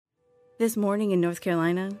This morning in North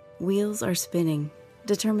Carolina, wheels are spinning.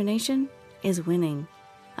 Determination is winning.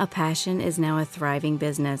 A passion is now a thriving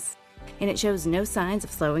business, and it shows no signs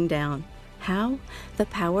of slowing down. How? The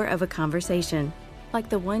power of a conversation, like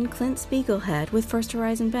the one Clint Spiegel had with First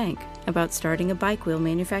Horizon Bank about starting a bike wheel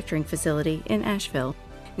manufacturing facility in Asheville.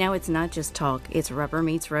 Now it's not just talk, it's rubber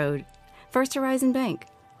meets road. First Horizon Bank.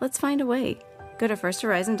 Let's find a way. Go to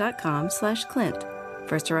firsthorizon.com/Clint.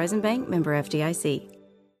 First Horizon Bank, member FDIC.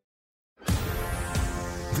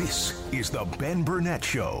 This is the Ben Burnett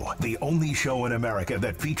Show, the only show in America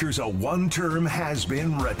that features a one-term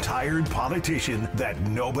has-been retired politician that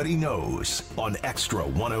nobody knows on Extra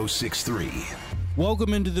 106.3.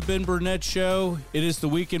 Welcome into the Ben Burnett Show. It is the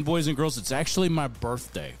weekend, boys and girls. It's actually my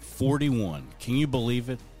birthday, 41. Can you believe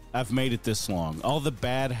it? I've made it this long. All the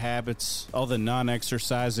bad habits, all the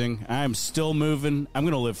non-exercising. I'm still moving. I'm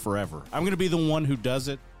going to live forever. I'm going to be the one who does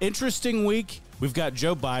it. Interesting week. We've got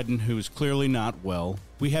Joe Biden, who is clearly not well.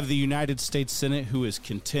 We have the United States Senate, who is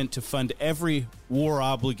content to fund every war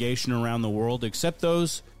obligation around the world, except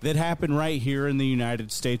those that happen right here in the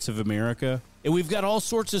United States of America. And we've got all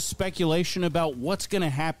sorts of speculation about what's going to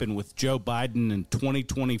happen with Joe Biden in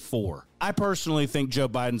 2024. I personally think Joe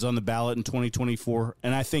Biden's on the ballot in 2024,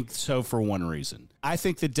 and I think so for one reason. I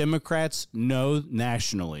think the Democrats know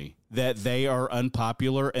nationally that they are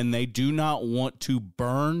unpopular, and they do not want to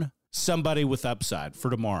burn somebody with upside for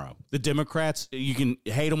tomorrow. The Democrats, you can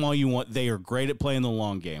hate them all you want. They are great at playing the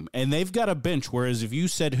long game. And they've got a bench, whereas if you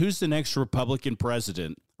said, who's the next Republican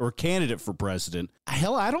president or candidate for president,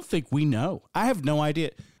 hell, I don't think we know. I have no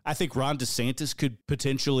idea. I think Ron DeSantis could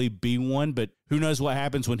potentially be one, but who knows what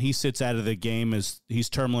happens when he sits out of the game as he's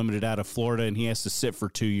term limited out of Florida and he has to sit for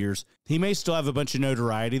 2 years. He may still have a bunch of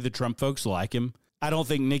notoriety. The Trump folks like him. I don't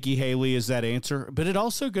think Nikki Haley is that answer, but it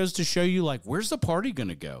also goes to show you, like, where's the party going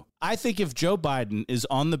to go? I think if Joe Biden is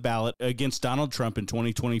on the ballot against Donald Trump in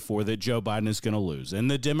 2024, that Joe Biden is going to lose,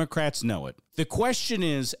 and the Democrats know it. The question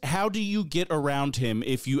is, how do you get around him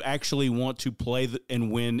if you actually want to play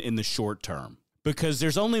and win in the short term? Because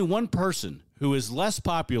there's only one person who is less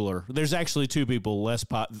popular. There's actually two people less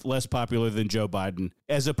popular than Joe Biden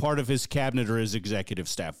as a part of his cabinet or his executive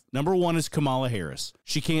staff. Number one is Kamala Harris.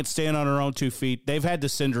 She can't stand on her own 2 feet. They've had to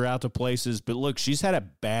send her out to places, but look, she's had a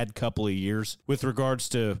bad couple of years with regards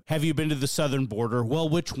to, have you been to the southern border? Well,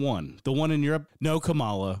 which one? The one in Europe? No,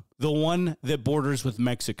 Kamala. The one that borders with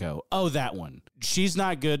Mexico. Oh, that one. She's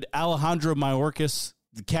not good. Alejandro Mayorkas,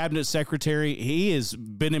 the cabinet secretary, he has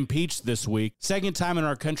been impeached this week. Second time in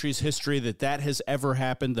our country's history that has ever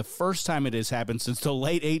happened. The first time it has happened since the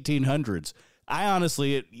late 1800s. I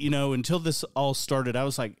honestly, until this all started, I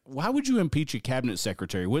was like, why would you impeach a cabinet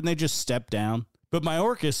secretary? Wouldn't they just step down? But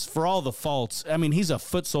Mayorkas, for all the faults, I mean, he's a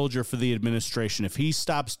foot soldier for the administration. If he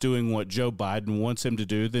stops doing what Joe Biden wants him to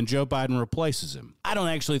do, then Joe Biden replaces him. I don't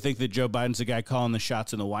actually think that Joe Biden's the guy calling the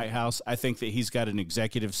shots in the White House. I think that he's got an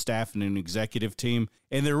executive staff and an executive team,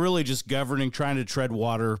 and they're really just governing, trying to tread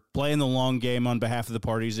water, playing the long game on behalf of the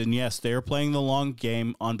parties. And yes, they're playing the long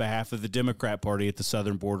game on behalf of the Democrat Party at the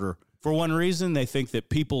southern border. For one reason, they think that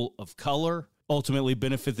people of color ultimately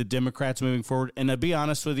benefit the Democrats moving forward. And to be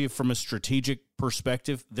honest with you, from a strategic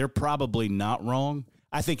perspective, they're probably not wrong.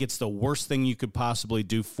 I think it's the worst thing you could possibly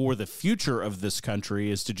do for the future of this country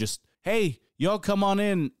is to just, hey, y'all come on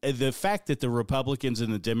in. The fact that the Republicans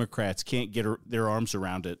and the Democrats can't get their arms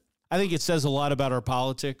around it, I think it says a lot about our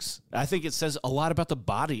politics. I think it says a lot about the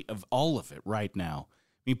body of all of it right now.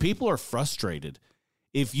 I mean, people are frustrated.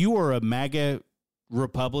 If you are a MAGA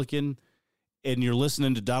Republican and you're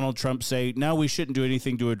listening to Donald Trump say, no, we shouldn't do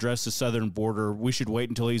anything to address the southern border, we should wait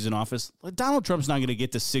until he's in office, Donald Trump's not going to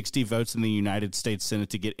get to 60 votes in the United States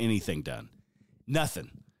Senate to get anything done.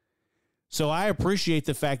 Nothing. So I appreciate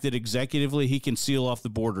the fact that executively he can seal off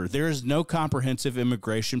the border. There is no comprehensive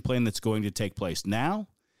immigration plan that's going to take place now,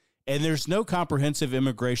 and there's no comprehensive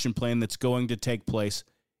immigration plan that's going to take place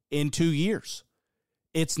in 2 years.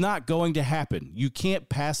 It's not going to happen. You can't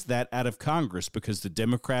pass that out of Congress because the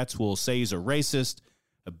Democrats will say he's a racist,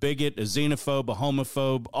 a bigot, a xenophobe, a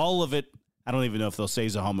homophobe, all of it. I don't even know if they'll say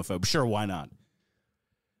he's a homophobe. Sure, why not?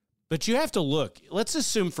 But you have to look. Let's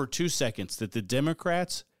assume for 2 seconds that the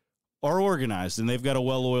Democrats are organized and they've got a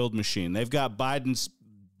well-oiled machine. They've got Biden's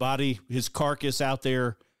body, his carcass out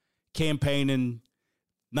there campaigning,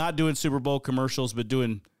 not doing Super Bowl commercials, but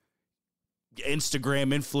doing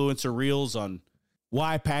Instagram influencer reels on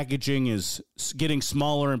why packaging is getting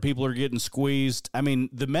smaller and people are getting squeezed. I mean,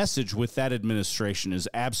 the message with that administration is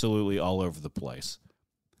absolutely all over the place.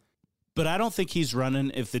 But I don't think he's running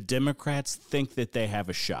if the Democrats think that they have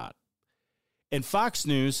a shot. And Fox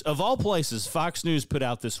News, of all places, Fox News put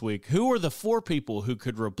out this week, who are the 4 people who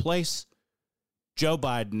could replace Joe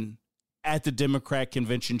Biden at the Democrat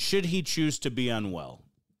convention should he choose to be unwell,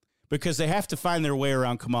 because they have to find their way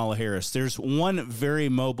around Kamala Harris. There's one very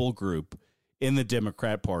mobile group in the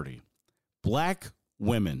Democrat Party, black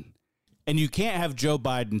women. And you can't have Joe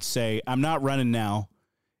Biden say, I'm not running now,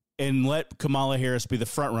 and let Kamala Harris be the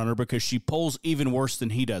front runner, because she polls even worse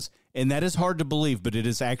than he does. And that is hard to believe, but it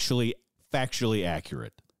is actually factually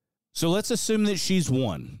accurate. So let's assume that she's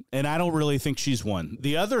won, and I don't really think she's won.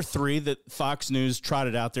 The other three that Fox News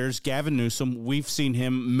trotted out there is Gavin Newsom. We've seen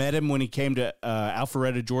him, met him when he came to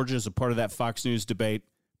Alpharetta, Georgia, as a part of that Fox News debate.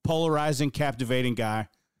 Polarizing, captivating guy.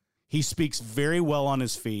 He speaks very well on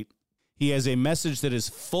his feet. He has a message that is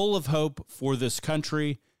full of hope for this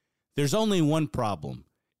country. There's only one problem.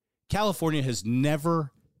 California has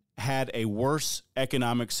never had a worse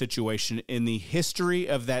economic situation in the history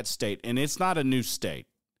of that state, and it's not a new state.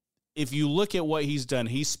 If you look at what he's done,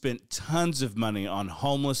 he's spent tons of money on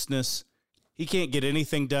homelessness. He can't get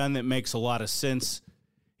anything done that makes a lot of sense.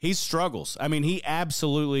 He struggles. I mean, he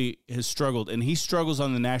absolutely has struggled, and he struggles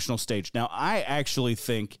on the national stage. Now, I actually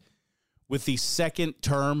think with the second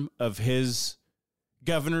term of his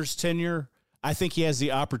governor's tenure, I think he has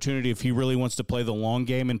the opportunity, if he really wants to play the long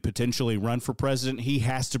game and potentially run for president, he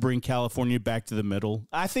has to bring California back to the middle.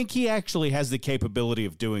 I think he actually has the capability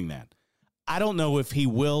of doing that. I don't know if he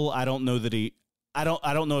will. I don't know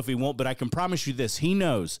if he won't, but I can promise you this. He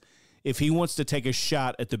knows if he wants to take a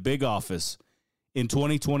shot at the big office in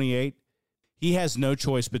 2028, he has no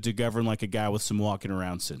choice but to govern like a guy with some walking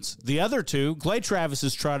around sense. The other two, Clay Travis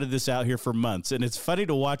has trotted this out here for months, and it's funny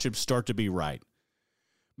to watch him start to be right.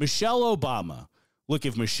 Michelle Obama. Look,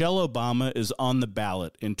 if Michelle Obama is on the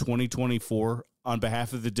ballot in 2024 on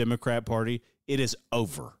behalf of the Democrat Party, it is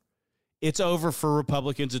over. It's over for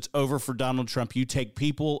Republicans. It's over for Donald Trump. You take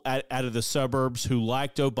people out of the suburbs who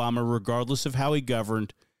liked Obama regardless of how he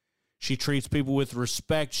governed. She treats people with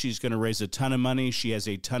respect. She's going to raise a ton of money. She has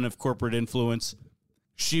a ton of corporate influence.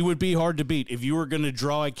 She would be hard to beat. If you were going to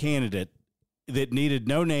draw a candidate that needed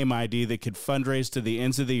no name ID, that could fundraise to the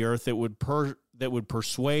ends of the earth, that would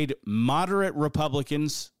persuade moderate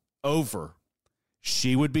Republicans over,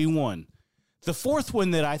 she would be one. The fourth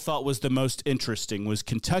one that I thought was the most interesting was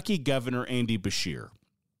Kentucky Governor Andy Beshear.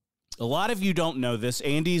 A lot of you don't know this.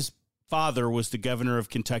 Andy's father was the governor of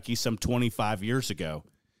Kentucky some 25 years ago.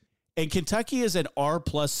 And Kentucky is an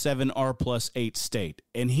R+7, R+8 state.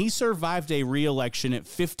 And he survived a re-election at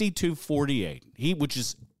 52-48, which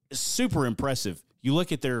is super impressive. You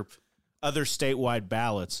look at their other statewide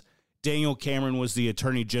ballots. Daniel Cameron was the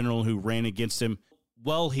attorney general who ran against him.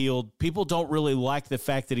 Well-heeled. People don't really like the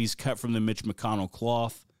fact that he's cut from the Mitch McConnell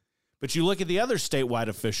cloth. But you look at the other statewide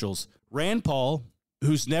officials, Rand Paul,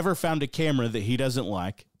 who's never found a camera that he doesn't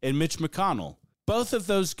like, and Mitch McConnell. Both of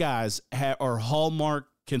those guys are hallmark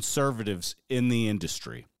conservatives in the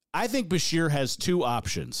industry. I think Beshear has two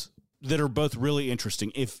options that are both really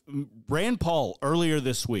interesting. If Rand Paul, earlier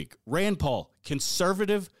this week, Rand Paul,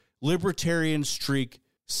 conservative, libertarian streak,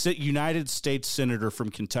 United States Senator from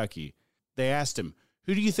Kentucky, they asked him,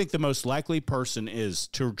 who do you think the most likely person is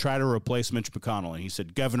to try to replace Mitch McConnell? And he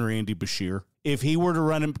said, Governor Andy Beshear. If he were to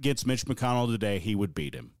run against Mitch McConnell today, he would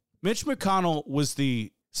beat him. Mitch McConnell was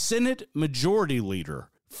the Senate Majority Leader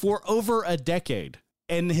for over a decade.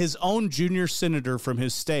 And his own junior senator from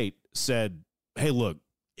his state said, hey, look,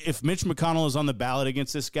 if Mitch McConnell is on the ballot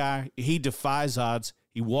against this guy, he defies odds.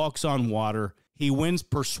 He walks on water. He wins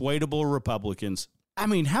persuadable Republicans. I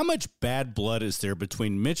mean, how much bad blood is there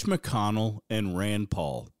between Mitch McConnell and Rand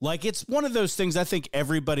Paul? Like, it's one of those things, I think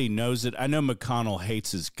everybody knows it. I know McConnell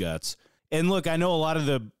hates his guts. And look, I know a lot of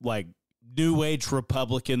the, new age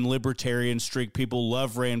Republican, libertarian streak people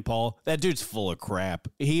love Rand Paul. That dude's full of crap.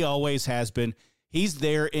 He always has been. He's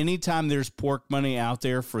there anytime there's pork money out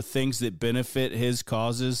there for things that benefit his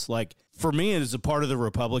causes. Like, for me, as a part of the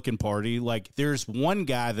Republican Party, there's one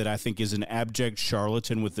guy that I think is an abject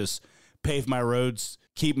charlatan with this pave my roads,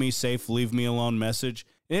 keep me safe, leave me alone message.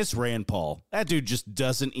 And it's Rand Paul. That dude just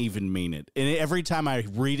doesn't even mean it. And every time I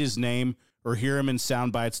read his name or hear him in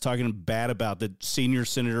sound bites talking bad about the senior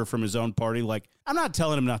senator from his own party, I'm not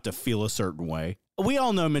telling him not to feel a certain way. We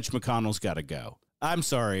all know Mitch McConnell's got to go. I'm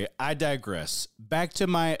sorry, I digress. Back to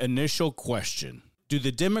my initial question. Do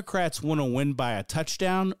the Democrats want to win by a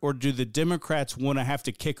touchdown, or do the Democrats want to have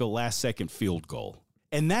to kick a last-second field goal?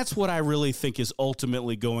 And that's what I really think is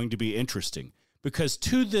ultimately going to be interesting. Because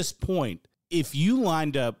to this point, if you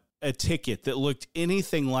lined up a ticket that looked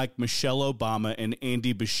anything like Michelle Obama and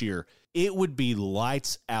Andy Beshear, it would be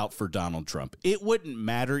lights out for Donald Trump. It wouldn't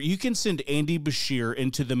matter. You can send Andy Beshear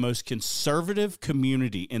into the most conservative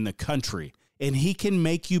community in the country, and he can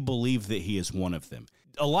make you believe that he is one of them.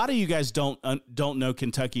 a lot of you guys don't know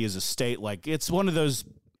Kentucky as a state. Like, it's one of those,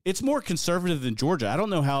 it's more conservative than Georgia. I don't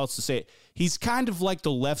know how else to say it. He's kind of like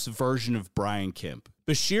the left's version of Brian Kemp.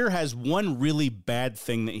 Bashir has one really bad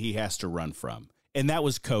thing that he has to run from, and that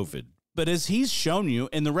was COVID. But as he's shown you,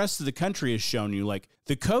 and the rest of the country has shown you, like,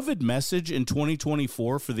 the COVID message in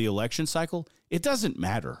 2024 for the election cycle, it doesn't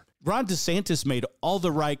matter. Ron DeSantis made all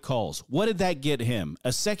the right calls. What did that get him?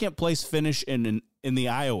 A second place finish in the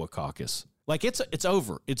Iowa caucus. Like, it's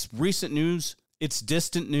over. It's recent news. It's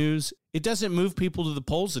distant news. It doesn't move people to the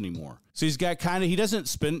polls anymore. So he's got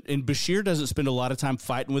Bashir doesn't spend a lot of time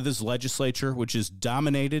fighting with his legislature, which has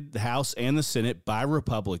dominated the House and the Senate by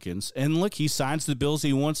Republicans. And look, he signs the bills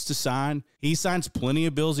he wants to sign. He signs plenty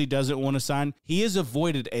of bills he doesn't want to sign. He has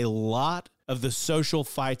avoided a lot of the social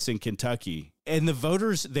fights in Kentucky, and the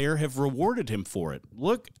voters there have rewarded him for it.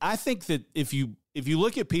 Look, I think that if you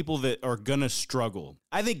look at people that are going to struggle,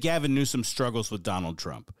 I think Gavin Newsom struggles with Donald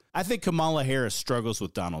Trump. I think Kamala Harris struggles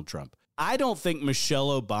with Donald Trump. I don't think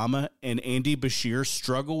Michelle Obama and Andy Bashir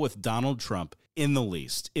struggle with Donald Trump in the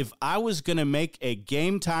least. If I was going to make a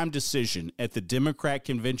game time decision at the Democrat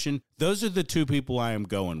convention, those are the two people I am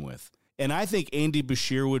going with. And I think Andy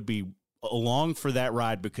Bashir would be along for that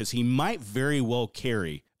ride because he might very well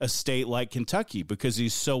carry a state like Kentucky because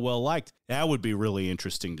he's so well liked. That would be really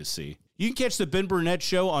interesting to see. You can catch the Ben Burnett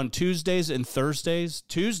Show on Tuesdays and Thursdays.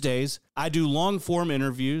 Tuesdays, I do long-form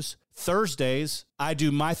interviews. Thursdays, I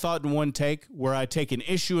do My Thought in One Take, where I take an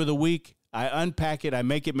issue of the week, I unpack it, I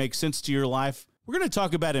make it make sense to your life. We're going to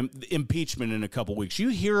talk about impeachment in a couple weeks. You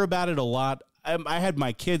hear about it a lot. I had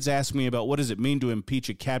my kids ask me about what does it mean to impeach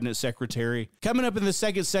a cabinet secretary. Coming up in the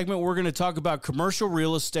second segment, we're going to talk about commercial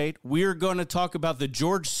real estate. We are going to talk about the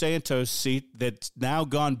George Santos seat that's now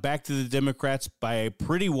gone back to the Democrats by a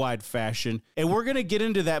pretty wide fashion. And we're going to get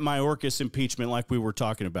into that Mayorkas impeachment like we were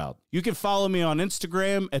talking about. You can follow me on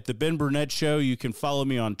Instagram at The Ben Burnett Show. You can follow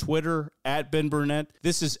me on Twitter at Ben Burnett.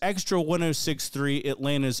 This is Extra 106.3,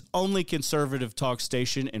 Atlanta's only conservative talk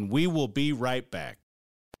station, and we will be right back.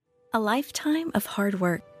 A lifetime of hard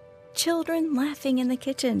work, children laughing in the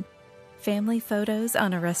kitchen, family photos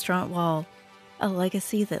on a restaurant wall, a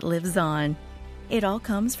legacy that lives on. It all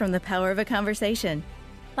comes from the power of a conversation,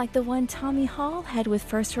 like the one Tommy Hall had with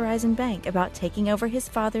First Horizon Bank about taking over his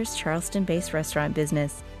father's Charleston-based restaurant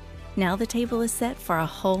business. Now the table is set for a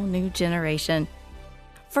whole new generation.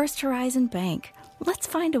 First Horizon Bank. Let's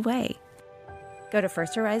find a way. Go to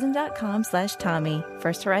firsthorizon.com/Tommy.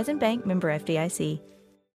 First Horizon Bank, member FDIC.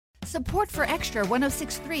 Support for Extra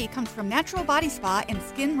 106.3 comes from Natural Body Spa and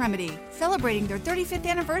Skin Remedy, celebrating their 35th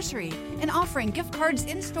anniversary and offering gift cards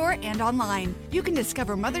in-store and online. You can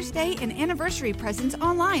discover Mother's Day and anniversary presents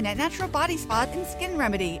online at Natural Body Spa and Skin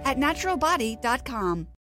Remedy at naturalbody.com.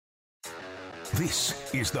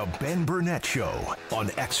 This is the Ben Burnett Show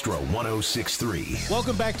on Extra 106.3.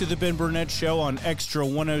 Welcome back to the Ben Burnett Show on Extra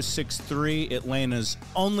 106.3, Atlanta's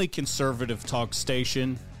only conservative talk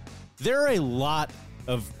station. There are a lot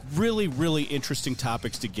of really, really interesting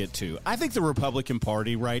topics to get to. I think the Republican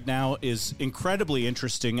Party right now is incredibly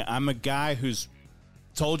interesting. I'm a guy who's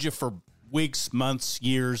told you for weeks, months,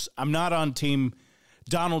 years, I'm not on team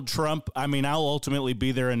Donald Trump. I mean, I'll ultimately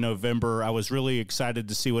be there in November. I was really excited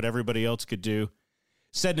to see what everybody else could do.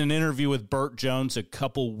 Said in an interview with Burt Jones a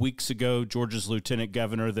couple weeks ago, Georgia's lieutenant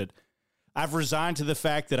governor, that I've resigned to the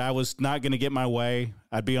fact that I was not going to get my way.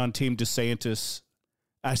 I'd be on team DeSantis.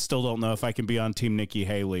 I still don't know if I can be on Team Nikki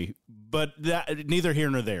Haley, but neither here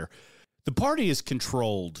nor there. The party is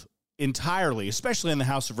controlled entirely, especially in the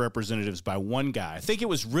House of Representatives, by one guy. I think it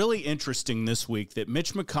was really interesting this week that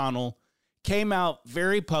Mitch McConnell came out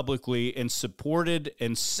very publicly and supported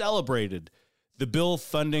and celebrated the bill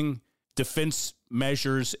funding defense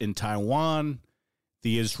measures in Taiwan,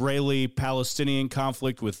 the Israeli-Palestinian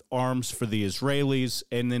conflict with arms for the Israelis,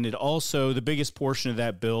 and then it also, the biggest portion of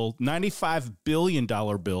that bill, $95 billion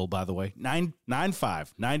bill, by the way,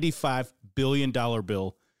 $95 billion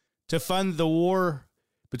bill to fund the war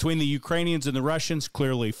between the Ukrainians and the Russians,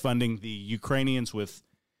 clearly funding the Ukrainians with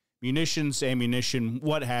munitions, ammunition,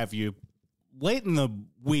 what have you. Late in the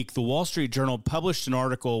week, the Wall Street Journal published an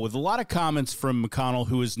article with a lot of comments from McConnell,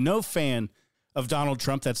 who is no fan of Donald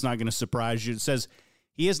Trump. That's not going to surprise you. It says,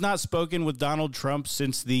 he has not spoken with Donald Trump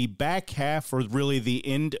since the back half, or really the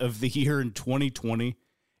end of the year in 2020,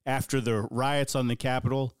 after the riots on the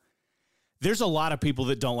Capitol. There's a lot of people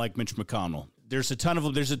that don't like Mitch McConnell. There's a ton of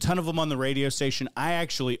them. There's a ton of them on the radio station. I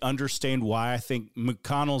actually understand why. I think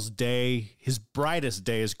McConnell's day, his brightest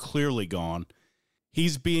day, is clearly gone.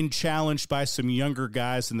 He's being challenged by some younger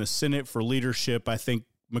guys in the Senate for leadership. I think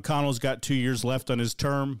McConnell's got 2 years left on his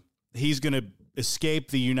term. He's going to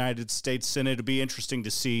escape the United States Senate. It'll be interesting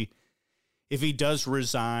to see if he does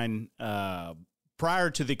resign prior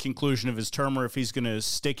to the conclusion of his term or if he's going to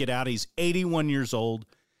stick it out. He's 81 years old.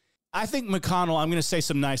 I think McConnell, I'm going to say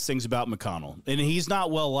some nice things about McConnell. And he's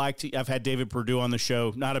not well liked. I've had David Perdue on the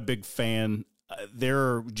show, not a big fan.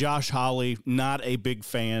 Josh Hawley, not a big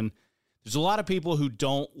fan. There's a lot of people who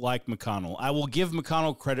don't like McConnell. I will give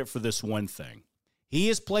McConnell credit for this one thing. He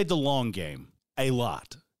has played the long game a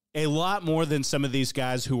lot more than some of these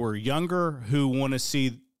guys who are younger, who want to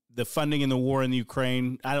see the funding in the war in the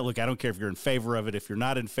Ukraine. I don't care if you're in favor of it, if you're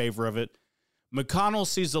not in favor of it. McConnell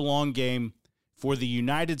sees the long game for the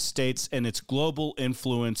United States and its global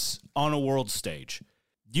influence on a world stage.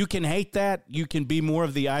 You can hate that. You can be more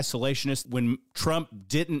of the isolationist. When Trump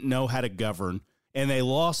didn't know how to govern and they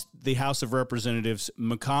lost the House of Representatives,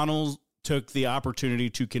 McConnell took the opportunity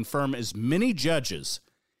to confirm as many judges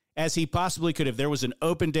as he possibly could. If there was an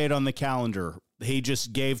open date on the calendar, he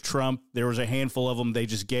just gave Trump, there was a handful of them, they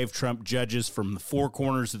just gave Trump judges from the four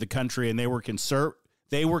corners of the country, and they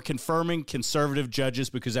were confirming conservative judges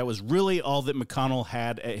because that was really all that McConnell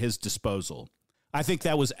had at his disposal. I think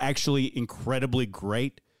that was actually incredibly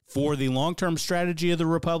great for the long-term strategy of the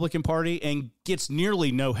Republican Party and gets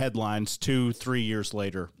nearly no headlines 2-3 years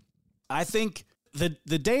later. I think the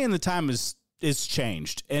day and the time is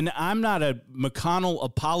changed, and I'm not a McConnell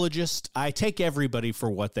apologist. I take everybody for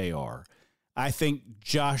what they are. I think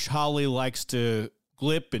Josh Hawley likes to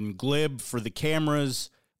glip and glib for the cameras.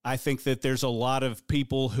 I think that there's a lot of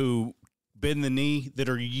people who bend the knee that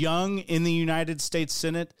are young in the United States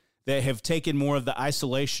Senate that have taken more of the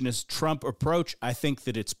isolationist Trump approach. I think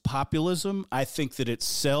that it's populism. I think that it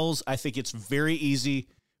sells. I think it's very easy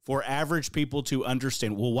for average people to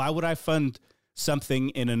understand, well, why would I fund something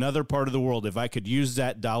in another part of the world if I could use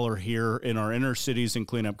that dollar here in our inner cities and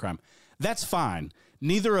clean up crime? That's fine.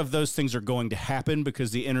 Neither of those things are going to happen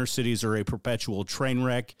because the inner cities are a perpetual train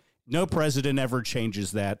wreck. No president ever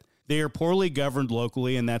changes that. They are poorly governed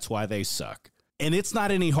locally, and that's why they suck. And it's not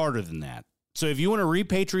any harder than that. So if you want to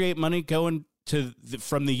repatriate money going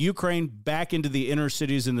from the Ukraine back into the inner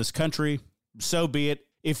cities in this country, so be it.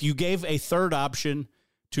 If you gave a third option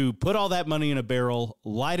to put all that money in a barrel,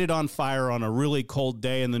 light it on fire on a really cold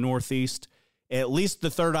day in the Northeast, at least the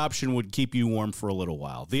third option would keep you warm for a little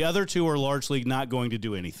while. The other two are largely not going to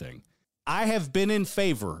do anything. I have been in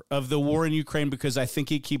favor of the war in Ukraine because I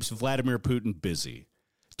think it keeps Vladimir Putin busy.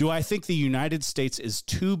 Do I think the United States is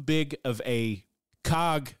too big of a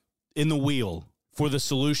cog in the wheel for the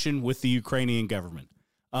solution with the Ukrainian government?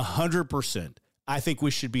 100%. I think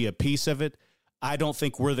we should be a piece of it. I don't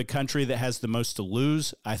think we're the country that has the most to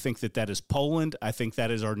lose. I think that is Poland. I think that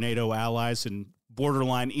is our NATO allies in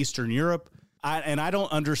borderline Eastern Europe. I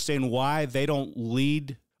don't understand why they don't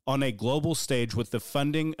lead on a global stage with the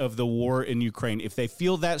funding of the war in Ukraine. If they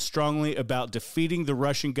feel that strongly about defeating the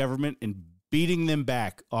Russian government and beating them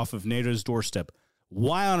back off of NATO's doorstep,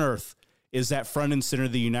 why on earth is that front and center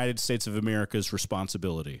the United States of America's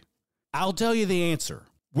responsibility? I'll tell you the answer.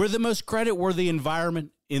 We're the most creditworthy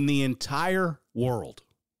environment in the entire world.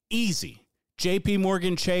 Easy. JP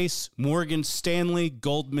Morgan Chase, Morgan Stanley,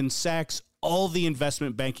 Goldman Sachs, all the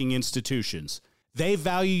investment banking institutions, they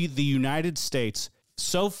value the United States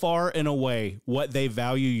so far and away what they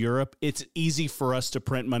value Europe. It's easy for us to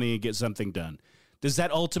print money and get something done. Does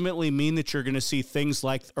that ultimately mean that you're going to see things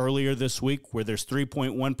like earlier this week where there's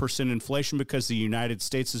 3.1% inflation because the United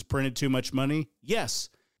States has printed too much money? Yes,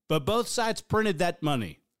 but both sides printed that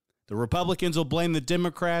money. The Republicans will blame the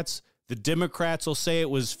Democrats. The Democrats will say it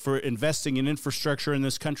was for investing in infrastructure in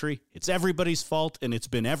this country. It's everybody's fault, and it's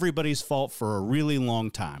been everybody's fault for a really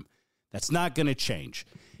long time. That's not going to change.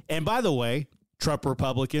 And by the way, Trump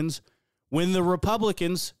Republicans, when the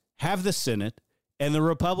Republicans have the Senate and the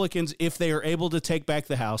Republicans, if they are able to take back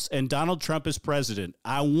the House and Donald Trump is president,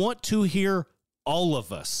 I want to hear all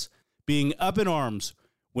of us being up in arms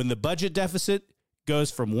when the budget deficit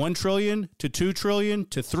goes from $1 trillion to $2 trillion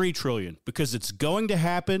to $3 trillion, because it's going to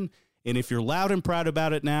happen. And if you're loud and proud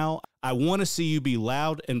about it now, I want to see you be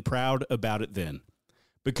loud and proud about it then,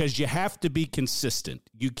 because you have to be consistent.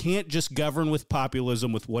 You can't just govern with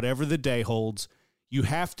populism with whatever the day holds. You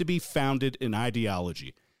have to be founded in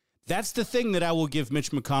ideology. That's the thing that I will give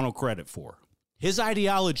Mitch McConnell credit for. His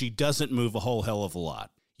ideology doesn't move a whole hell of a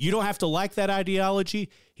lot. You don't have to like that ideology.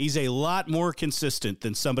 He's a lot more consistent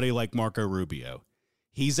than somebody like Marco Rubio.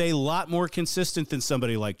 He's a lot more consistent than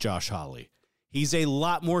somebody like Josh Hawley. He's a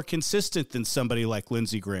lot more consistent than somebody like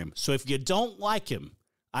Lindsey Graham. So if you don't like him,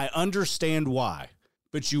 I understand why.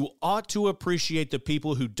 But you ought to appreciate the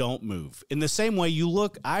people who don't move. In the same way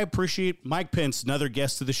I appreciate Mike Pence, another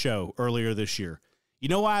guest of the show earlier this year. You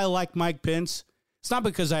know why I like Mike Pence? It's not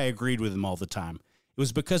because I agreed with him all the time. It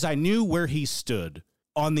was because I knew where he stood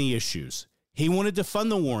on the issues. He wanted to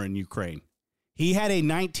fund the war in Ukraine. He had a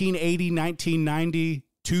 1980, 1990,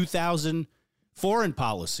 2000 foreign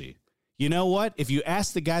policy. You know what? If you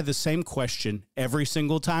ask the guy the same question every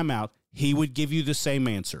single time out, he would give you the same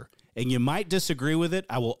answer. And you might disagree with it.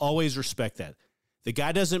 I will always respect that. The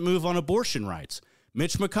guy doesn't move on abortion rights.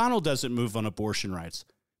 Mitch McConnell doesn't move on abortion rights.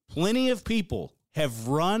 Plenty of people have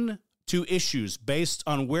run to issues based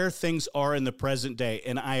on where things are in the present day,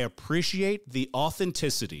 and I appreciate the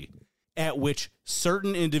authenticity at which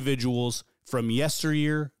certain individuals from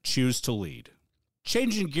yesteryear choose to lead.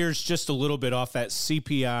 Changing gears just a little bit off that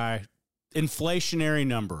CPI inflationary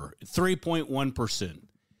number, 3.1%.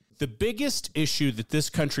 The biggest issue that this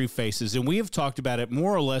country faces, and we have talked about it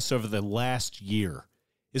more or less over the last year,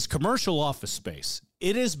 is commercial office space.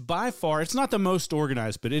 It is by far, it's not the most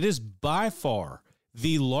organized, but it is by far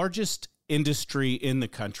the largest industry in the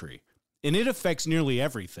country, and it affects nearly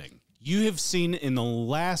everything. You have seen in the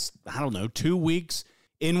last, 2 weeks,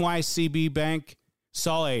 NYCB Bank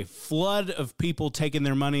saw a flood of people taking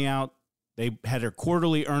their money out. They had their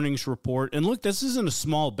quarterly earnings report. And look, this isn't a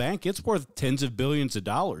small bank. It's worth tens of billions of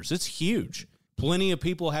dollars. It's huge. Plenty of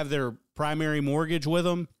people have their primary mortgage with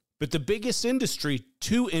them. But the biggest industry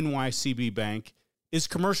to NYCB Bank is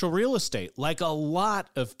commercial real estate, like a lot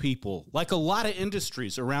of people, like a lot of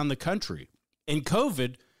industries around the country. And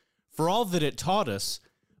COVID, for all that it taught us,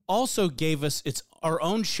 also gave us our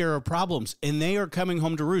own share of problems, and they are coming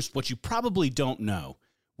home to roost. What you probably don't know,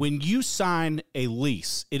 when you sign a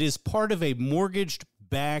lease, it is part of a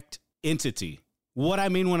mortgage-backed entity. What I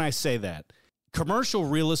mean when I say that, commercial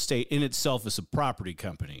real estate in itself is a property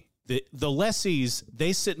company. The lessees,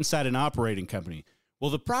 they sit inside an operating company.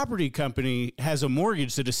 Well, the property company has a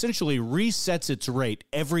mortgage that essentially resets its rate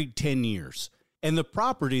every 10 years. And the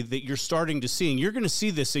property that you're starting to see, and you're going to see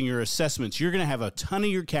this in your assessments, you're going to have a ton of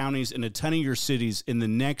your counties and a ton of your cities in the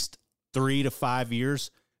next 3 to 5 years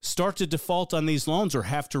start to default on these loans or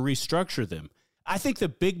have to restructure them. I think the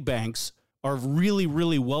big banks are really,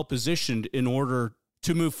 really well positioned in order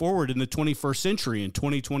to move forward in the 21st century in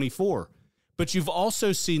 2024. But you've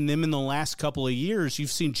also seen them in the last couple of years.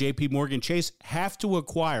 You've seen JP Morgan Chase have to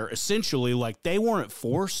acquire, essentially, like they weren't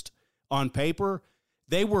forced on paper.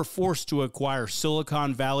 They were forced to acquire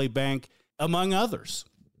Silicon Valley Bank, among others.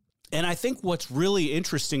 And I think what's really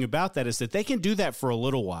interesting about that is that they can do that for a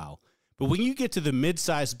little while. But when you get to the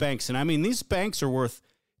mid-sized banks, and I mean, these banks are worth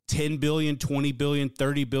 $10 billion, $20 billion,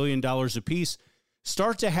 $30 billion a piece,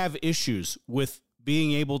 start to have issues with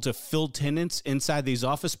being able to fill tenants inside these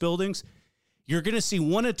office buildings, you're going to see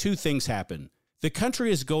one of two things happen. The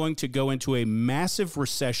country is going to go into a massive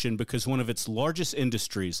recession because one of its largest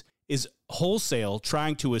industries is wholesale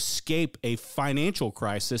trying to escape a financial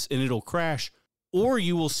crisis, and it'll crash. Or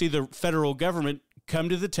you will see the federal government come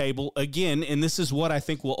to the table again, and this is what I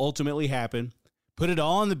think will ultimately happen, put it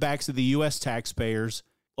all on the backs of the U.S. taxpayers,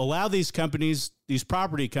 allow these companies, these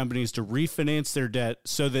property companies, to refinance their debt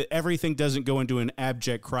so that everything doesn't go into an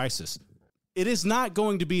abject crisis. It is not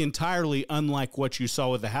going to be entirely unlike what you saw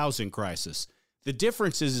with the housing crisis. The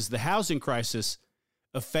difference is the housing crisis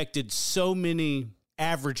affected so many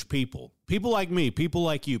average people like me, people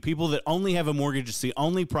like you, people that only have a mortgage. It's the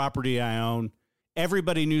only property I own.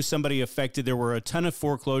 Everybody knew somebody affected. There were a ton of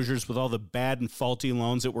foreclosures with all the bad and faulty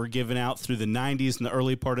loans that were given out through the 90s and the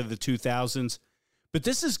early part of the 2000s. But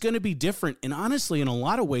this is going to be different. And honestly, in a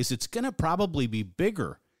lot of ways, it's going to probably be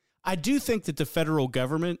bigger. I do think that the federal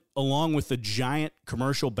government, along with the giant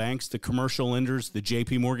commercial banks, the commercial lenders, the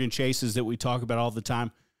JP Morgan Chases that we talk about all the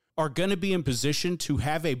time, are going to be in position to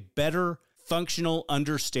have a better functional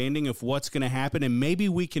understanding of what's going to happen. And maybe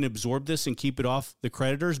we can absorb this and keep it off the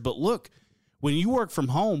creditors. But look, when you work from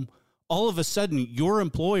home, all of a sudden your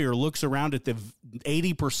employer looks around at the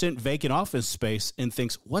 80% vacant office space and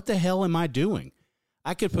thinks, what the hell am I doing?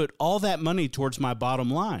 I could put all that money towards my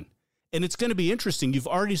bottom line. And it's going to be interesting. You've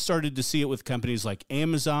already started to see it with companies like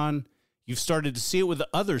Amazon. You've started to see it with the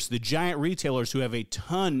others, the giant retailers who have a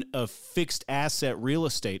ton of fixed asset real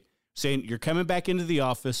estate, saying, you're coming back into the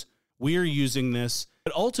office. We are using this.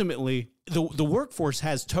 But ultimately, the workforce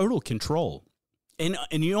has total control. And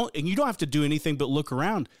you don't have to do anything but look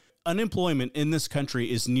around. Unemployment in this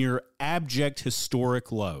country is near abject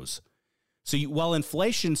historic lows. So while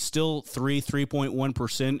inflation's still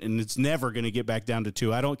 3.1%, and it's never going to get back down to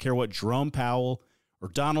 2%, I don't care what Jerome Powell or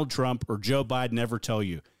Donald Trump or Joe Biden ever tell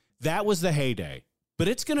you. That was the heyday. But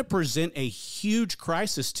it's going to present a huge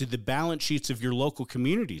crisis to the balance sheets of your local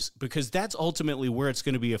communities because that's ultimately where it's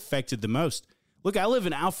going to be affected the most. Look, I live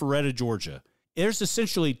in Alpharetta, Georgia, there's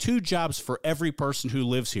essentially 2 jobs for every person who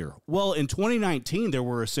lives here. Well, in 2019, there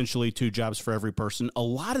were essentially 2 jobs for every person. A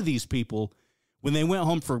lot of these people, when they went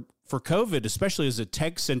home for COVID, especially as a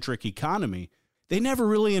tech-centric economy, they never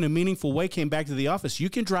really in a meaningful way came back to the office. You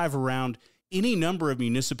can drive around any number of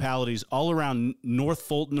municipalities all around North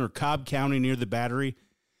Fulton or Cobb County near the Battery.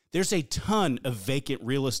 There's a ton of vacant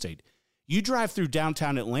real estate. You drive through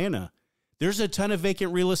downtown Atlanta, there's a ton of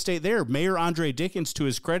vacant real estate there. Mayor Andre Dickens, to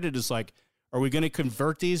his credit, is like, are we going to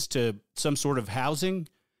convert these to some sort of housing?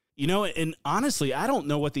 You know, and honestly, I don't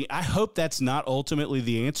know I hope that's not ultimately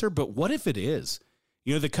the answer, but what if it is?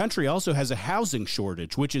 You know, the country also has a housing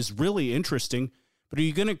shortage, which is really interesting, but are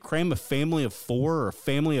you going to cram a family of 4 or a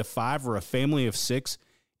family of 5 or a family of 6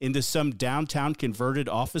 into some downtown converted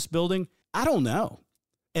office building? I don't know.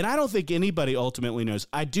 And I don't think anybody ultimately knows.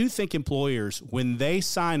 I do think employers, when they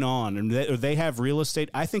sign on and they have real estate,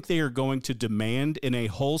 I think they are going to demand in a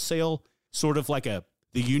wholesale sort of like the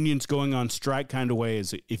union's going on strike kind of way,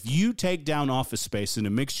 is if you take down office space in a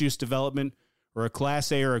mixed-use development or a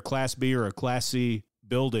Class A or a Class B or a Class C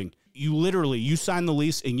building, you sign the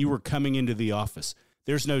lease and you are coming into the office.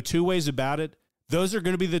 There's no 2 ways about it. Those are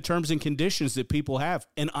going to be the terms and conditions that people have.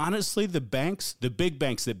 And honestly, the banks, the big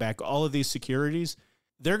banks that back all of these securities,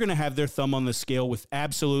 they're going to have their thumb on the scale with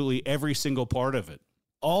absolutely every single part of it.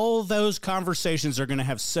 All those conversations are going to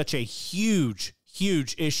have such a huge,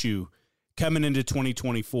 huge issue coming into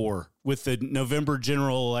 2024 with the November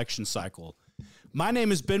general election cycle. My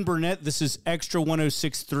name is Ben Burnett. This is Extra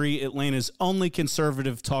 106.3, Atlanta's only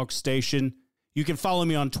conservative talk station. You can follow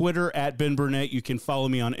me on Twitter at Ben Burnett. You can follow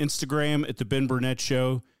me on Instagram at The Ben Burnett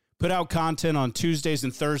Show. Put out content on Tuesdays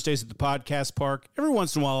and Thursdays at the Podcast Park. Every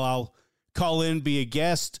once in a while, I'll call in, be a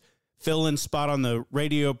guest, fill in spot on the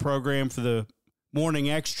radio program for the Morning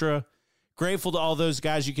Extra. Grateful to all those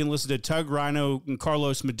guys. You can listen to Tug Rhino and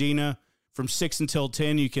Carlos Medina from 6 until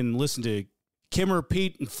 10. You can listen to Kimmer,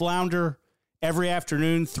 Pete, and Flounder every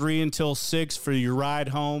afternoon, 3 until 6 for your ride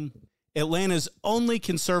home. Atlanta's only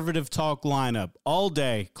conservative talk lineup all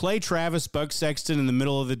day. Clay Travis, Buck Sexton in the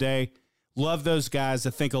middle of the day. Love those guys. I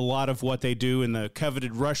think a lot of what they do in the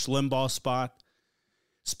coveted Rush Limbaugh spot.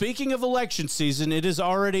 Speaking of election season, it is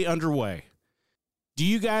already underway. Do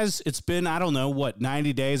you guys, it's been,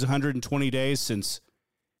 90 days, 120 days since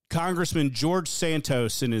Congressman George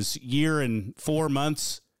Santos in his year and 4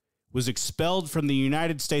 months was expelled from the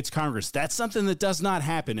United States Congress. That's something that does not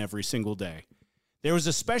happen every single day. There was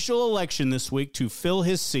a special election this week to fill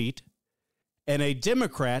his seat, and a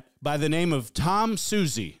Democrat by the name of Tom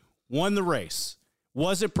Suzy won the race.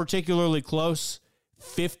 Wasn't particularly close,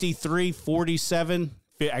 53-47.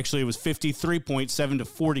 Actually, it was 53.7 to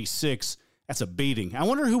 46. That's a beating. I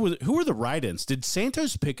wonder who were the write-ins. Did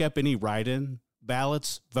Santos pick up any write-in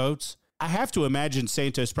ballots, votes? I have to imagine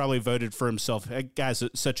Santos probably voted for himself. That guy's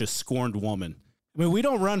such a scorned woman. I mean, we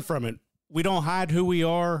don't run from it. We don't hide who we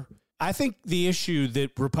are. I think the issue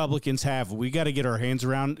that Republicans have, we got to get our hands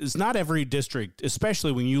around, is not every district,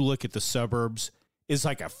 especially when you look at the suburbs, is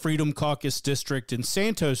like a Freedom Caucus district. And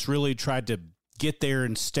Santos really tried to get there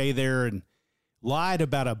and stay there and lied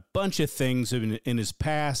about a bunch of things in his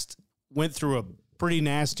past, went through a pretty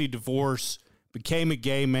nasty divorce, became a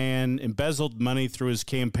gay man, embezzled money through his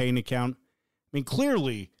campaign account. I mean,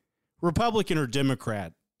 clearly, Republican or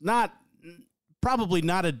Democrat, probably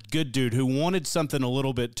not a good dude who wanted something a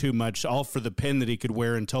little bit too much, all for the pin that he could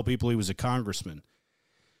wear and tell people he was a congressman.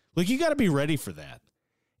 Look, you got to be ready for that.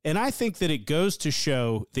 And I think that it goes to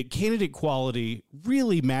show that candidate quality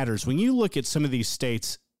really matters. When you look at some of these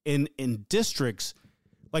states in districts,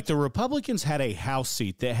 like the Republicans had a House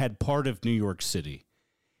seat that had part of New York City.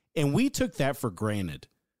 And we took that for granted.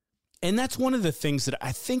 And that's one of the things that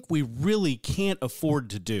I think we really can't afford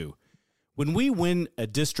to do. When we win a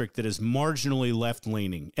district that is marginally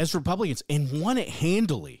left-leaning as Republicans and won it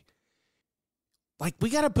handily, like we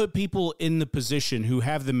got to put people in the position who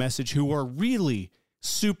have the message, who are really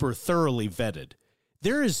super thoroughly vetted.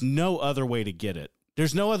 There is no other way to get it.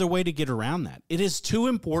 There's no other way to get around that. It is too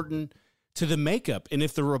important to the makeup. And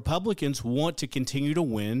if the Republicans want to continue to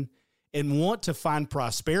win and want to find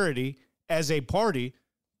prosperity as a party,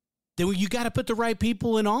 then you got to put the right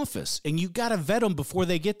people in office, and you got to vet them before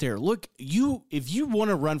they get there. Look, if you want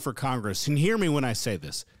to run for Congress, and hear me when I say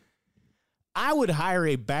this, I would hire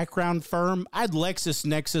a background firm. I'd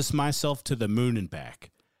LexisNexis myself to the moon and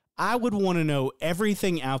back. I would want to know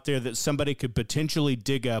everything out there that somebody could potentially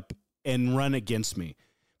dig up and run against me,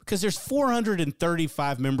 because there's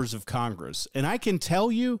 435 members of Congress, and I can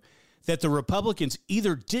tell you that the Republicans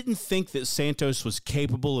either didn't think that Santos was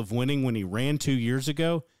capable of winning when he ran 2 years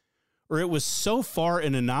ago, or it was so far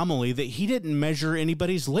an anomaly that he didn't measure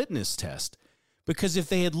anybody's litmus test. Because if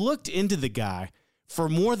they had looked into the guy for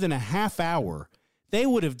more than a half hour, they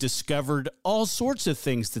would have discovered all sorts of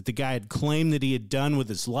things that the guy had claimed that he had done with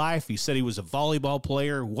his life. He said he was a volleyball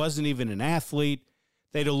player, wasn't even an athlete.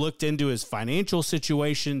 They'd have looked into his financial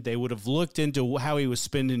situation. They would have looked into how he was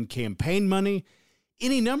spending campaign money,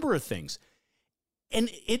 any number of things. And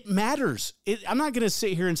it matters. I'm not going to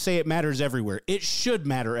sit here and say it matters everywhere. It should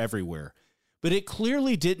matter everywhere. But it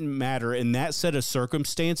clearly didn't matter in that set of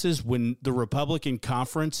circumstances when the Republican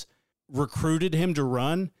conference recruited him to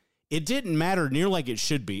run. It didn't matter near like it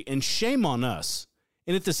should be. And shame on us.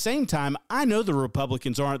 And at the same time, I know the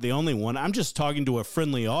Republicans aren't the only one. I'm just talking to a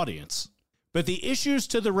friendly audience. But the issues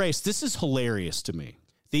to the race, this is hilarious to me.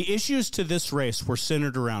 The issues to this race were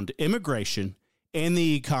centered around immigration and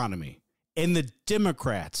the economy. And the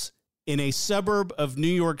Democrats in a suburb of New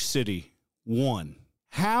York City won.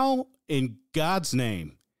 How in God's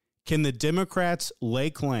name can the Democrats lay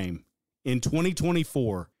claim in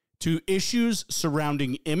 2024 to issues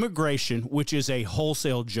surrounding immigration, which is a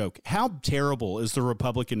wholesale joke? How terrible is the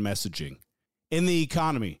Republican messaging? In the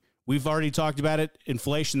economy, we've already talked about it.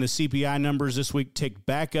 Inflation, the CPI numbers this week ticked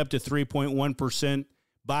back up to 3.1%.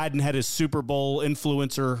 Biden had his Super Bowl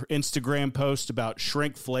influencer Instagram post about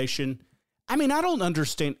shrinkflation. I mean, I don't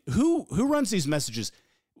understand who runs these messages.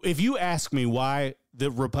 If you ask me why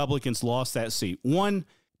the Republicans lost that seat, one,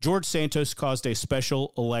 George Santos caused a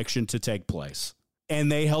special election to take place,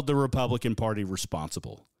 and they held the Republican Party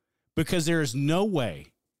responsible because there is no way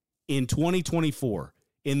in 2024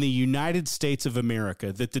 in the United States of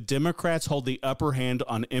America that the Democrats hold the upper hand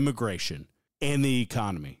on immigration and the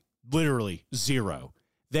economy. Literally zero.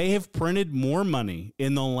 They have printed more money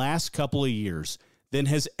in the last couple of years than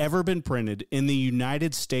has ever been printed in the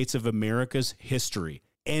United States of America's history.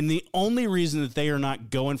 And the only reason that they are not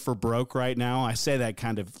going for broke right now, I say that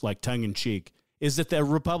kind of like tongue in cheek, is that the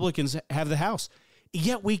Republicans have the House.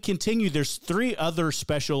 Yet we continue. There's 3 other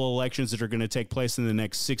special elections that are going to take place in the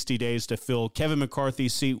next 60 days to fill. Kevin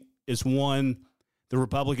McCarthy's seat is one. The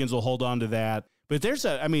Republicans will hold on to that. But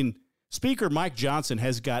Speaker Mike Johnson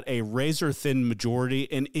has got a razor-thin majority,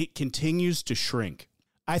 and it continues to shrink.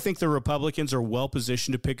 I think the Republicans are well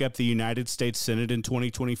positioned to pick up the United States Senate in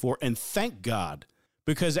 2024, and thank God.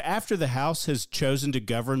 Because after the House has chosen to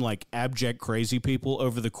govern like abject crazy people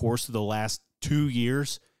over the course of the last 2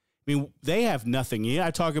 years, I mean, they have nothing. Yeah,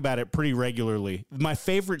 I talk about it pretty regularly. My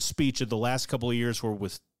favorite speech of the last couple of years were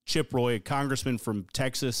with Chip Roy, a congressman from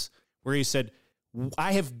Texas, where he said,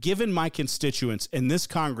 I have given my constituents, and this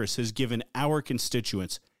Congress has given our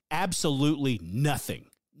constituents absolutely nothing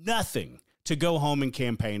to go home and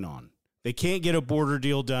campaign on. They can't get a border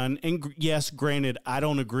deal done. And yes, granted, I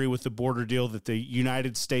don't agree with the border deal that the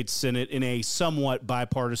United States Senate, in a somewhat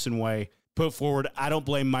bipartisan way, put forward. I don't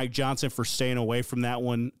blame Mike Johnson for staying away from that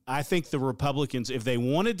one. I think the Republicans, if they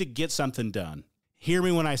wanted to get something done, hear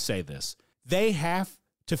me when I say this, they have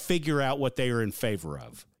to figure out what they are in favor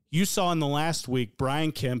of. You saw in the last week,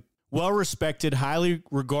 Brian Kemp, well-respected, highly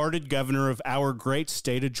regarded governor of our great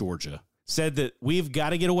state of Georgia, said that we've got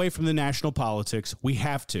to get away from the national politics. We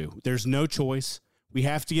have to. There's no choice. We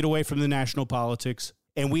have to get away from the national politics,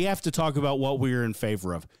 and we have to talk about what we are in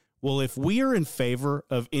favor of. Well, if we are in favor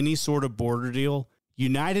of any sort of border deal,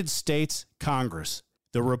 United States Congress,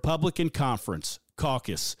 the Republican Conference,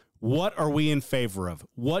 caucus, what are we in favor of?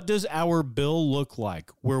 What does our bill look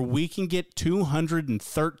like where we can get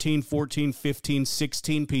 213, 14, 15,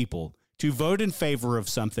 16 people to vote in favor of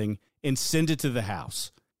something and send it to the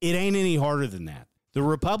House? It ain't any harder than that. The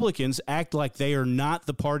Republicans act like they are not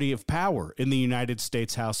the party of power in the United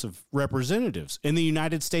States House of Representatives, in the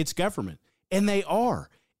United States government. And they are.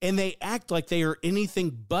 And they act like they are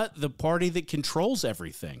anything but the party that controls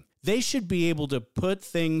everything. They should be able to put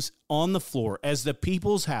things on the floor as the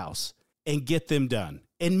people's house and get them done.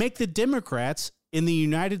 And make the Democrats in the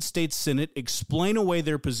United States Senate explain away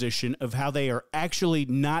their position of how they are actually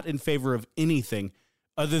not in favor of anything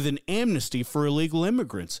other than amnesty for illegal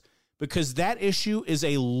immigrants, because that issue is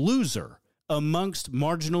a loser amongst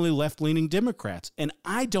marginally left-leaning Democrats. And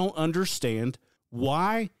I don't understand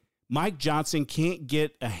why Mike Johnson can't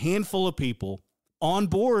get a handful of people on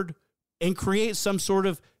board and create some sort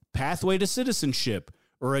of pathway to citizenship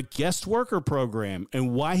or a guest worker program,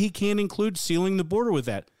 and why he can't include sealing the border with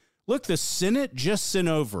that. Look, the Senate just sent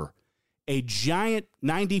over a giant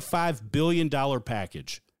 $95 billion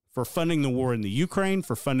package for funding the war in the Ukraine,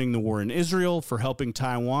 for funding the war in Israel, for helping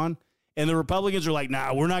Taiwan. And the Republicans are like,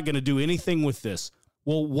 nah, we're not going to do anything with this.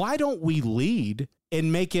 Well, why don't we lead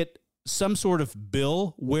and make it some sort of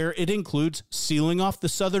bill where it includes sealing off the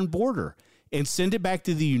southern border and send it back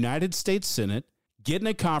to the United States Senate, get in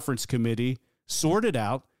a conference committee, sort it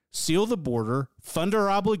out, seal the border, fund our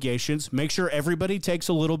obligations, make sure everybody takes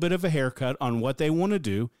a little bit of a haircut on what they want to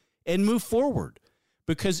do, and move forward.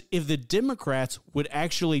 Because if the Democrats would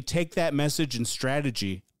actually take that message and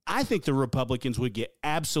strategy, I think the Republicans would get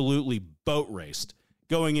absolutely boat raced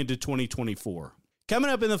going into 2024. Coming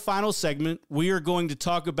up in the final segment, we are going to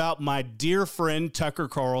talk about my dear friend Tucker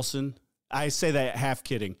Carlson. I say that half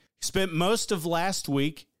kidding. He spent most of last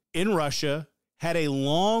week in Russia, had a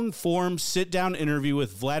long-form sit-down interview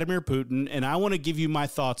with Vladimir Putin, and I want to give you my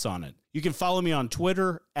thoughts on it. You can follow me on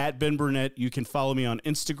Twitter at Ben Burnett. You can follow me on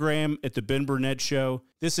Instagram at The Ben Burnett Show.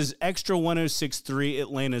 This is Extra 106.3,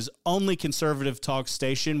 Atlanta's only conservative talk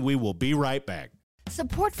station. We will be right back.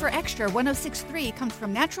 Support for Extra 106.3 comes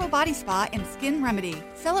from Natural Body Spa and Skin Remedy,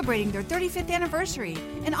 celebrating their 35th anniversary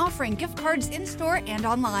and offering gift cards in-store and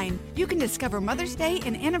online. You can discover Mother's Day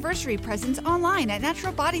and anniversary presents online at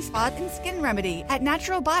Natural Body Spa and Skin Remedy at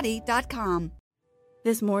naturalbody.com.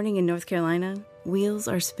 This morning in North Carolina, wheels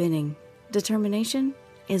are spinning. Determination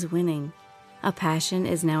is winning. A passion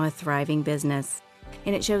is now a thriving business,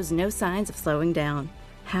 and it shows no signs of slowing down.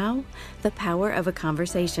 How? The power of a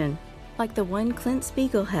conversation, like the one Clint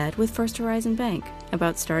Spiegel had with First Horizon Bank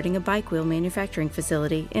about starting a bike wheel manufacturing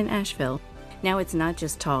facility in Asheville. Now it's not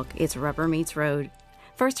just talk, it's rubber meets road.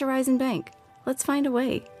 First Horizon Bank. Let's find a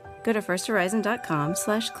way. Go to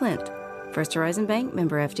firsthorizon.com/Clint. First Horizon Bank,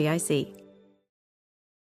 member FDIC.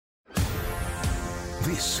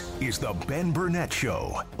 This is the Ben Burnett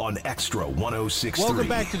Show on Extra 106.3. Welcome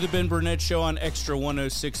back to the Ben Burnett Show on Extra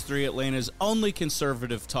 106.3, Atlanta's only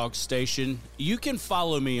conservative talk station. You can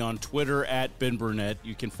follow me on Twitter at Ben Burnett.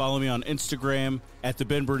 You can follow me on Instagram at the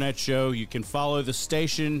Ben Burnett Show. You can follow the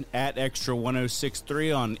station at Extra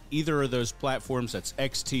 106.3 on either of those platforms. That's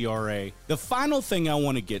XTRA. The final thing I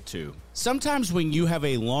want to get to, sometimes when you have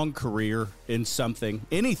a long career in something,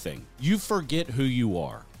 anything, you forget who you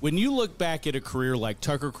are. When you look back at a career like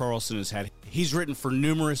Tucker Carlson has had, he's written for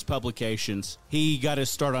numerous publications. He got his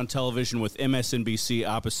start on television with MSNBC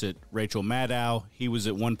opposite Rachel Maddow. He was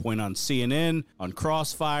at one point on CNN, on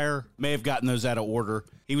Crossfire, may have gotten those out of order.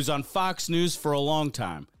 He was on Fox News for a long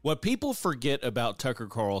time. What people forget about Tucker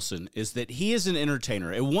Carlson is that he is an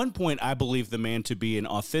entertainer. At one point, I believe the man to be an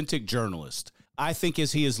authentic journalist. I think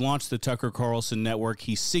as he has launched the Tucker Carlson Network,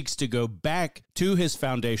 he seeks to go back to his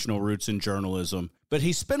foundational roots in journalism, but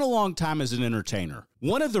he spent a long time as an entertainer.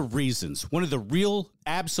 One of the real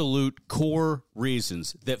absolute core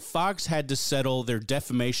reasons that Fox had to settle their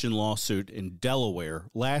defamation lawsuit in Delaware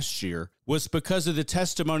last year was because of the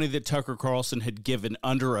testimony that Tucker Carlson had given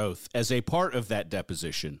under oath as a part of that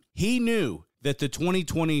deposition. He knew that the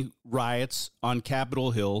 2020 riots on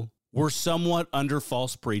Capitol Hill were somewhat under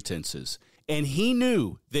false pretenses. And he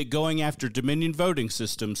knew that going after Dominion voting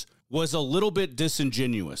systems was a little bit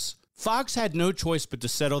disingenuous. Fox had no choice but to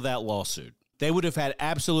settle that lawsuit. They would have had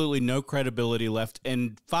absolutely no credibility left,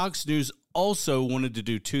 and Fox News also wanted to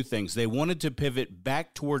do two things. They wanted to pivot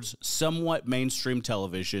back towards somewhat mainstream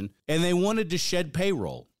television, and they wanted to shed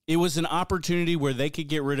payroll. It was an opportunity where they could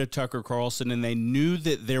get rid of Tucker Carlson, and they knew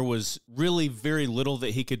that there was really very little that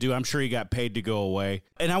he could do. I'm sure he got paid to go away.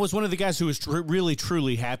 And I was one of the guys who was really,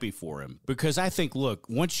 truly happy for him, because I think, look,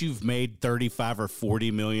 once you've made $35 or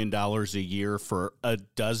 $40 million a year for a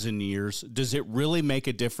dozen years, does it really make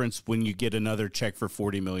a difference when you get another check for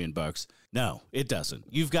 $40 million? No, it doesn't.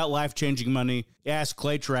 You've got life-changing money. Ask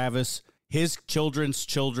Clay Travis. His children's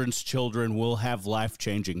children will have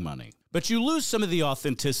life-changing money. But you lose some of the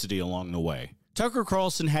authenticity along the way. Tucker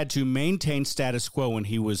Carlson had to maintain status quo when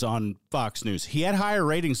he was on Fox News. He had higher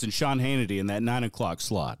ratings than Sean Hannity in that 9 o'clock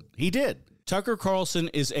slot. He did. Tucker Carlson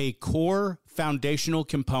is a core foundational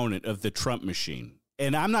component of the Trump machine.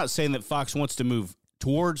 And I'm not saying that Fox wants to move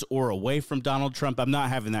towards or away from Donald Trump. I'm not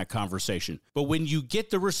having that conversation. But when you get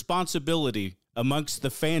the responsibility amongst the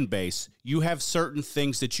fan base, you have certain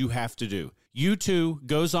things that you have to do. U2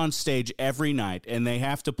 goes on stage every night, and they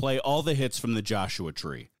have to play all the hits from the Joshua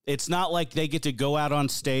Tree. It's not like they get to go out on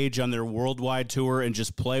stage on their worldwide tour and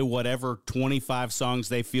just play whatever 25 songs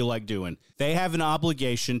they feel like doing. They have an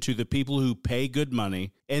obligation to the people who pay good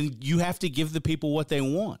money, and you have to give the people what they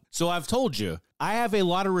want. So I've told you, I have a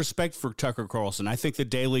lot of respect for Tucker Carlson. I think the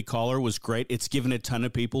Daily Caller was great. It's given a ton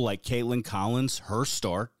of people like Caitlin Collins her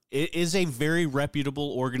start. It is a very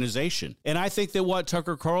reputable organization. And I think that what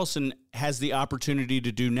Tucker Carlson has the opportunity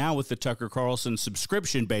to do now with the Tucker Carlson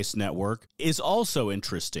subscription-based network is also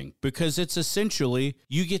interesting, because it's essentially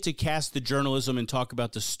you get to cast the journalism and talk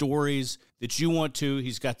about the stories that you want to.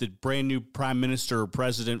 He's got the brand new prime minister or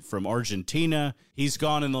president from Argentina. He's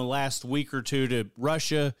gone in the last week or two to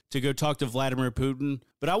Russia to go talk to Vladimir Putin.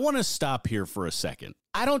 But I want to stop here for a second.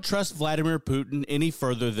 I don't trust Vladimir Putin any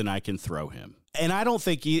further than I can throw him. And I don't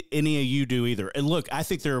think any of you do either. And look, I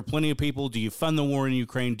think there are plenty of people. Do you fund the war in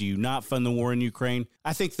Ukraine? Do you not fund the war in Ukraine?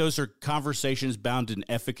 I think those are conversations bound in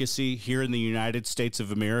efficacy here in the United States of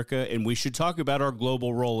America, and we should talk about our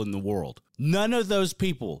global role in the world. None of those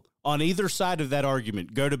people on either side of that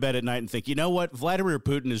argument go to bed at night and think, you know what, Vladimir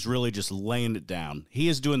Putin is really just laying it down. He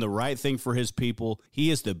is doing the right thing for his people.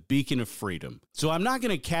 He is the beacon of freedom. So I'm not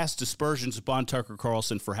going to cast aspersions upon Tucker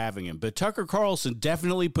Carlson for having him, but Tucker Carlson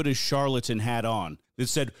definitely put his charlatan hat on that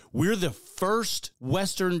said, we're the first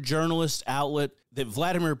Western journalist outlet that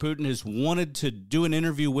Vladimir Putin has wanted to do an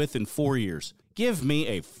interview with in 4 years. Give me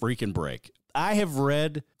a freaking break. I have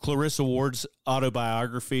read Clarissa Ward's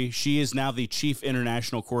autobiography. She is now the chief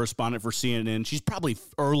international correspondent for CNN. She's probably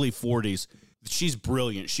early 40s. She's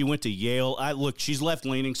brilliant. She went to Yale. Look, she's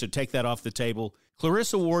left-leaning, so take that off the table.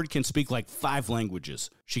 Clarissa Ward can speak like 5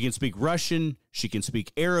 languages. She can speak Russian. She can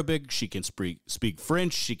speak Arabic. She can speak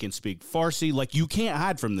French. She can speak Farsi. Like, you can't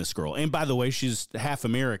hide from this girl. And by the way, she's half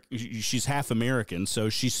American, so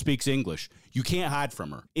she speaks English. You can't hide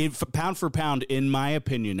from her. Pound for pound, in my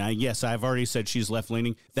opinion, yes, I've already said she's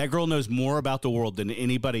left-leaning. That girl knows more about the world than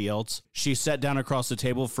anybody else. She sat down across the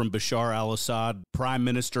table from Bashar al-Assad, prime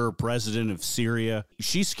minister or president of Syria.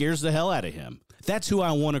 She scares the hell out of him. That's who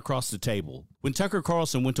I want across the table. When Tucker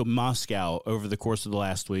Carlson went to Moscow over the course of the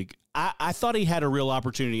last week, I thought he had a real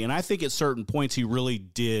opportunity, and I think at certain points he really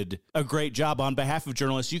did a great job on behalf of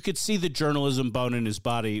journalists. You could see the journalism bone in his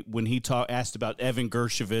body when he asked about Evan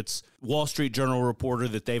Gershkovich, Wall Street Journal reporter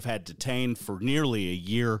that they've had detained for nearly a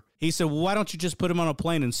year. He said, well, why don't you just put him on a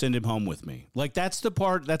plane and send him home with me? Like, that's the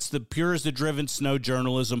pure as the driven snow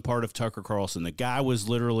journalism part of Tucker Carlson. The guy was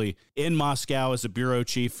literally in Moscow as a bureau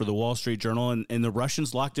chief for the Wall Street Journal, and the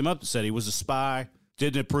Russians locked him up and said he was a spy.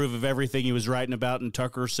 Didn't approve of everything he was writing about, and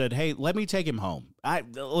Tucker said, hey, let me take him home.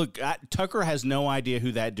 Tucker has no idea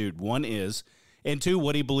who that dude, 1, is, and 2,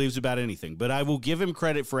 what he believes about anything. But I will give him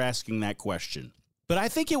credit for asking that question. But I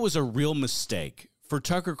think it was a real mistake for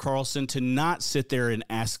Tucker Carlson to not sit there and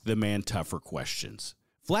ask the man tougher questions.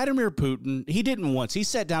 Vladimir Putin, he didn't once. He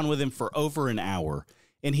sat down with him for over an hour,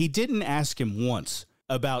 and he didn't ask him once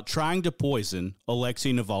about trying to poison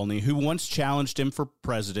Alexei Navalny, who once challenged him for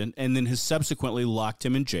president and then has subsequently locked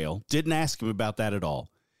him in jail. Didn't ask him about that at all.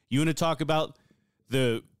 You want to talk about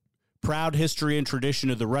the proud history and tradition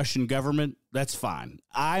of the Russian government? That's fine.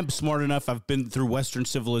 I'm smart enough. I've been through Western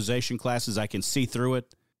civilization classes. I can see through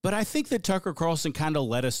it. But I think that Tucker Carlson kind of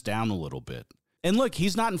let us down a little bit. And look,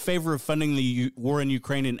 he's not in favor of funding the war in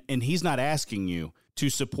Ukraine, and he's not asking you to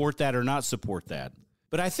support that or not support that.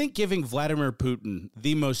 But I think giving Vladimir Putin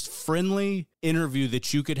the most friendly interview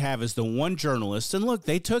that you could have as the one journalist, and look,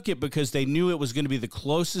 they took it because they knew it was going to be the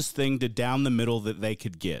closest thing to down the middle that they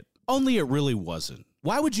could get. Only it really wasn't.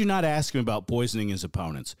 Why would you not ask him about poisoning his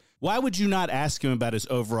opponents? Why would you not ask him about his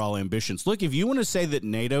overall ambitions? Look, if you want to say that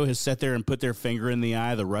NATO has sat there and put their finger in the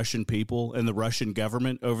eye of the Russian people and the Russian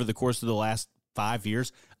government over the course of the last 5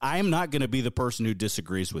 years, I am not going to be the person who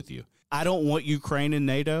disagrees with you. I don't want Ukraine in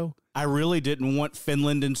NATO. I really didn't want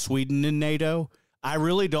Finland and Sweden in NATO. I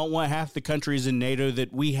really don't want half the countries in NATO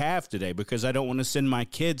that we have today because I don't want to send my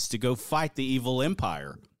kids to go fight the evil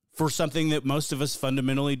empire for something that most of us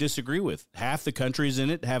fundamentally disagree with. Half the countries in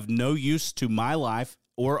it have no use to my life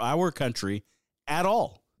or our country at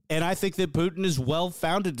all. And I think that Putin is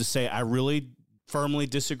well-founded to say, I really firmly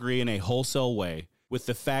disagree in a wholesale way with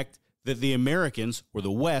the fact that the Americans or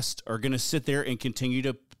the West are going to sit there and continue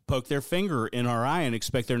to poke their finger in our eye and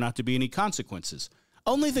expect there not to be any consequences.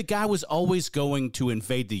 Only the guy was always going to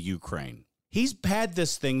invade the Ukraine. He's had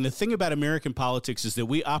this thing. The thing about American politics is that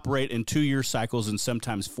we operate in 2-year cycles and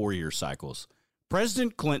sometimes 4-year cycles.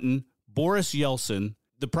 President Clinton, Boris Yeltsin,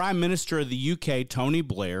 the Prime Minister of the UK, Tony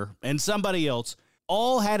Blair, and somebody else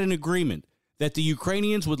all had an agreement that the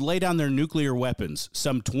Ukrainians would lay down their nuclear weapons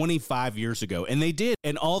some 25 years ago. And they did.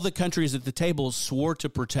 And all the countries at the table swore to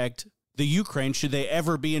protect the Ukraine should they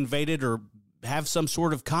ever be invaded or have some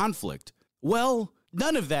sort of conflict. Well,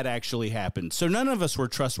 none of that actually happened. So none of us were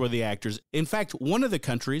trustworthy actors. In fact, one of the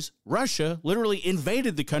countries, Russia, literally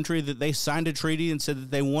invaded the country that they signed a treaty and said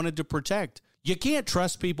that they wanted to protect. You can't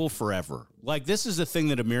trust people forever. Like, this is the thing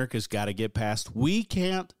that America's got to get past. We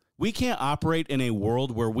can't operate in a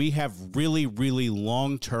world where we have really, really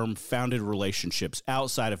long-term founded relationships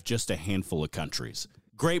outside of just a handful of countries.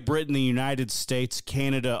 Great Britain, the United States,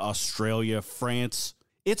 Canada, Australia, France.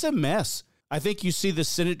 It's a mess. I think you see the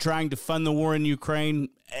Senate trying to fund the war in Ukraine.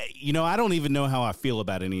 You know, I don't even know how I feel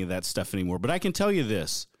about any of that stuff anymore, but I can tell you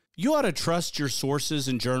this. You ought to trust your sources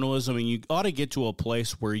in journalism, and you ought to get to a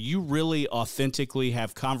place where you really authentically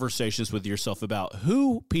have conversations with yourself about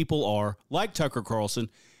who people are, like Tucker Carlson,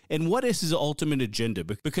 and what is his ultimate agenda,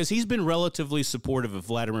 because he's been relatively supportive of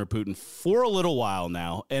Vladimir Putin for a little while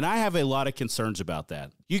now, and I have a lot of concerns about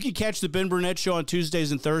that. You can catch the Ben Burnett Show on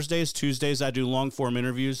Tuesdays and Thursdays. Tuesdays, I do long-form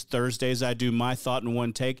interviews. Thursdays, I do my thought in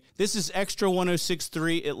one take. This is Extra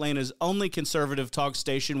 106.3, Atlanta's only conservative talk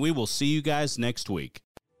station. We will see you guys next week.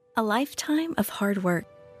 A lifetime of hard work,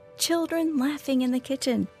 children laughing in the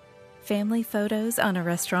kitchen, family photos on a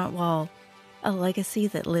restaurant wall, a legacy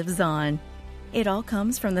that lives on. It all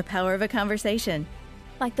comes from the power of a conversation,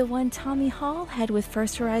 like the one Tommy Hall had with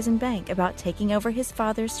First Horizon Bank about taking over his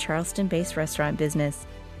father's Charleston-based restaurant business.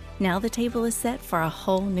 Now the table is set for a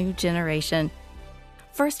whole new generation.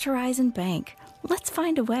 First Horizon Bank. Let's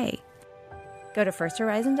find a way. Go to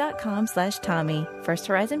firsthorizon.com/Tommy. First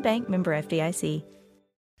Horizon Bank, member FDIC.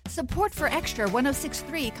 Support for Extra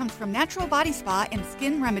 106.3 comes from Natural Body Spa and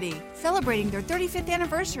Skin Remedy, celebrating their 35th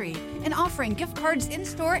anniversary and offering gift cards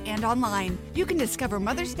in-store and online. You can discover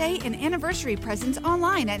Mother's Day and anniversary presents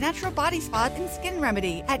online at Natural Body Spa and Skin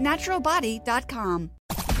Remedy at naturalbody.com.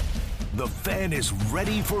 The Fan is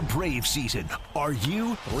ready for Brave season. Are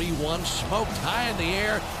you? 3-1 smoked high in the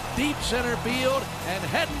air, deep center field, and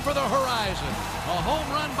heading for the horizon. A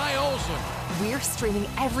home run by Olsen. We're streaming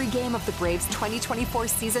every game of the Braves 2024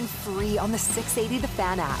 season free on the 680 The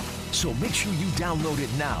Fan app. So make sure you download it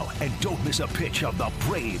now and don't miss a pitch of the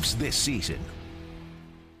Braves this season.